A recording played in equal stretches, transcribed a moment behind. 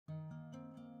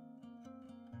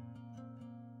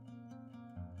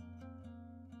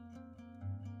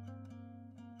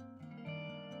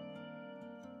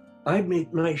I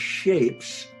made my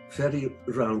shapes very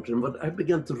round, and what I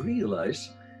began to realize,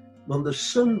 when the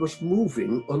sun was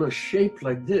moving on a shape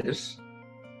like this,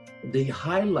 the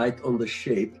highlight on the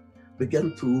shape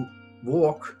began to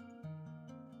walk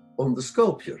on the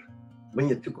sculpture. When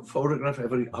you took a photograph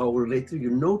every hour later,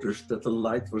 you noticed that the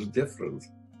light was different.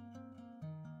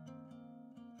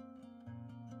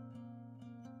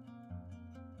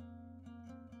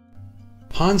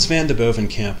 Hans van de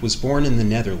Bovenkamp was born in the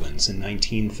Netherlands in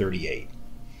 1938.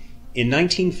 In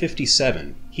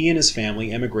 1957, he and his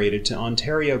family emigrated to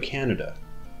Ontario, Canada,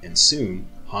 and soon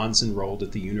Hans enrolled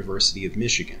at the University of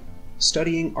Michigan,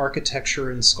 studying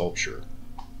architecture and sculpture.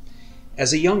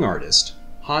 As a young artist,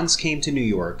 Hans came to New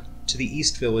York to the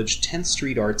East Village 10th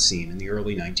Street art scene in the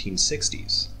early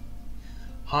 1960s.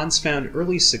 Hans found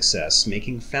early success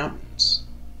making fountains.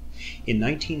 In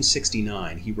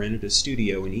 1969, he rented a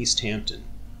studio in East Hampton,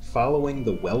 following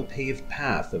the well-paved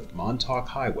path of Montauk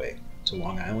Highway to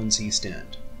Long Island's East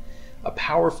End, a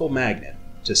powerful magnet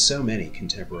to so many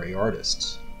contemporary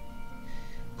artists.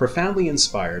 Profoundly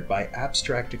inspired by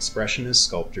abstract expressionist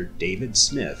sculptor David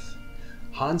Smith,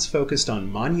 Hans focused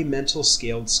on monumental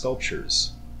scaled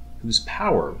sculptures, whose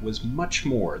power was much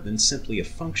more than simply a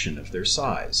function of their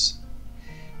size.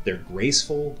 Their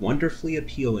graceful, wonderfully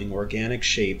appealing organic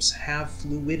shapes have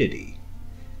fluidity,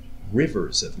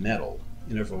 rivers of metal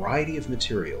in a variety of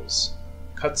materials,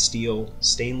 cut steel,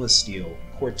 stainless steel,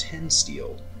 Corten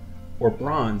steel, or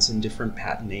bronze in different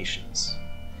patinations.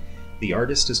 The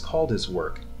artist has called his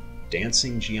work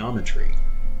dancing geometry.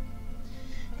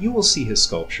 You will see his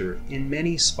sculpture in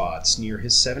many spots near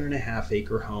his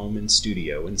 7.5-acre home and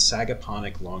studio in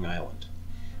Sagaponack, Long Island,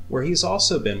 where he's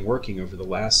also been working over the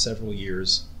last several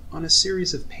years on a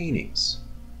series of paintings.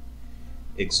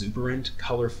 Exuberant,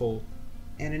 colorful,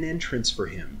 and an entrance for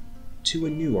him to a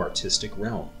new artistic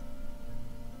realm.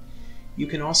 You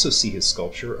can also see his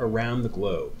sculpture around the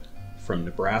globe, from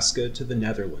Nebraska to the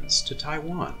Netherlands to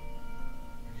Taiwan,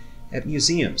 at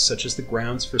museums such as the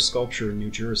Grounds for Sculpture in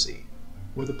New Jersey,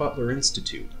 or the Butler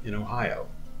Institute in Ohio,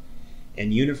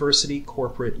 and university,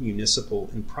 corporate, municipal,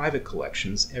 and private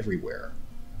collections everywhere.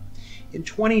 In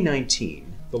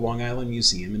 2019, the Long Island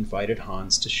Museum invited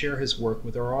Hans to share his work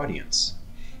with our audience,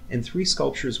 and 3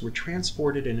 sculptures were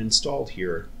transported and installed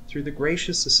here through the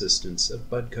gracious assistance of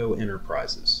Budco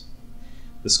Enterprises.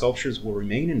 The sculptures will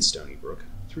remain in Stony Brook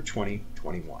through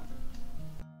 2021.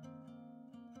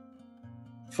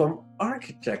 From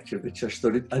architecture, which I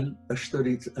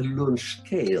learned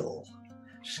scale.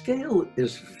 Scale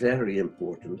is very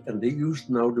important, and they use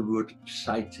now the word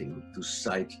siting to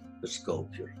site a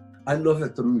sculpture. I love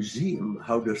at the museum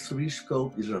how the 3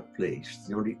 sculptures are placed.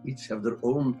 You know, they each have their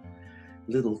own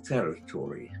little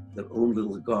territory, their own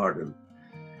little garden.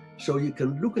 So you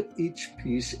can look at each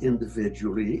piece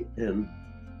individually and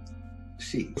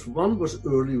see. One was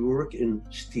early work in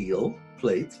steel,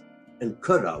 plate, and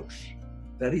cutouts,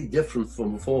 very different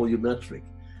from volumetric.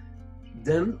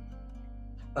 Then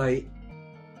I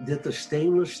did the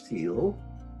stainless steel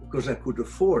because I could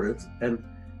afford it, and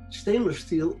stainless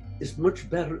steel is much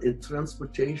better in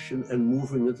transportation and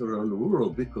moving it around the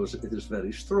world because it is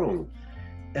very strong.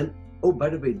 And oh, by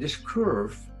the way, this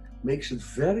curve makes it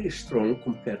very strong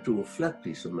compared to a flat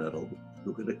piece of metal.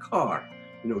 Look at a car.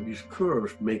 You know, these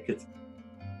curves make it,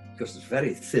 because it's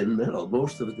very thin metal,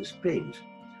 most of it is paint.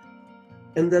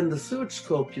 And then the third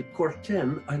sculpture,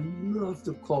 Corten, I love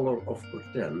the color of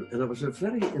Corten, and it was a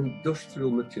very industrial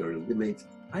material they made.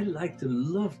 I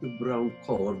love the brown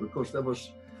color because that was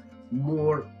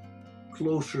more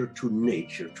closer to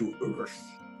nature, to earth.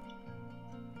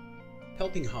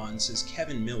 Helping Hans is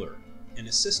Kevin Miller, an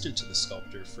assistant to the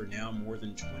sculptor for now more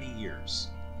than 20 years.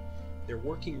 Their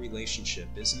working relationship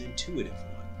is an intuitive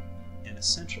one and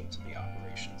essential to the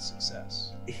operation's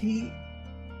success. He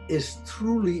is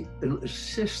truly an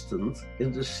assistant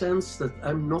in the sense that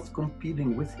I'm not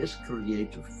competing with his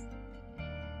creative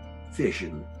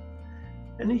vision.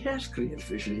 And he has creative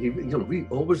vision. We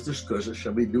always discuss it.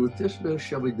 Shall we do it this way? Or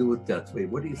shall we do it that way?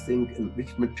 What do you think? And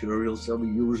which materials shall we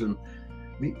use? And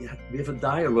we have a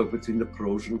dialogue between the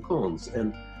pros and cons.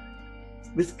 And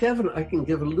with Kevin, I can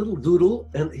give a little doodle,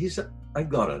 and he said, I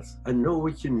got it. I know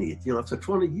what you need. After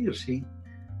 20 years,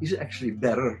 he's actually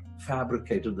better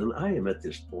fabricator than I am at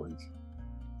this point.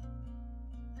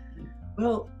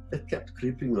 Well, it kept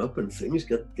creeping up, and things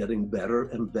kept getting better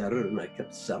and better, and I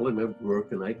kept selling my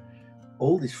work, and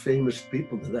all these famous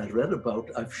people that I read about,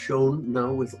 I've shown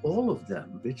now with all of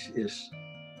them, which is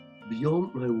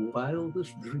beyond my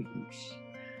wildest dreams.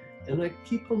 And I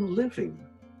keep on living.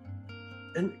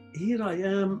 And here I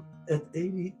am at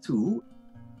 82.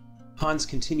 Hans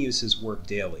continues his work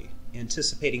daily,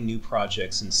 anticipating new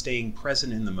projects and staying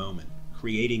present in the moment,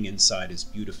 creating inside his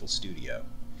beautiful studio.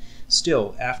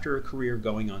 Still, after a career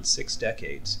going on 6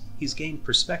 decades, he's gained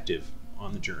perspective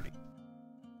on the journey.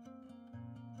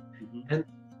 And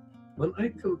when I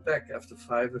come back after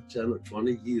 5 or 10 or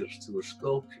 20 years to a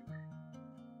sculpture,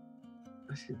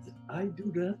 I said, did I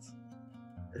do that?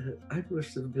 I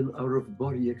must have been out of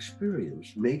body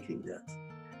experience making that.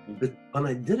 But when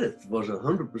I did it, it was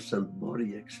 100%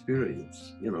 body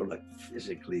experience, you know, like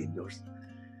physically.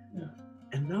 Yeah.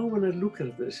 And now when I look at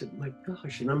it, I said, my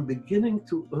gosh, and I'm beginning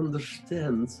to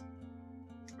understand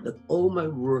that all my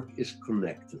work is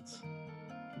connected.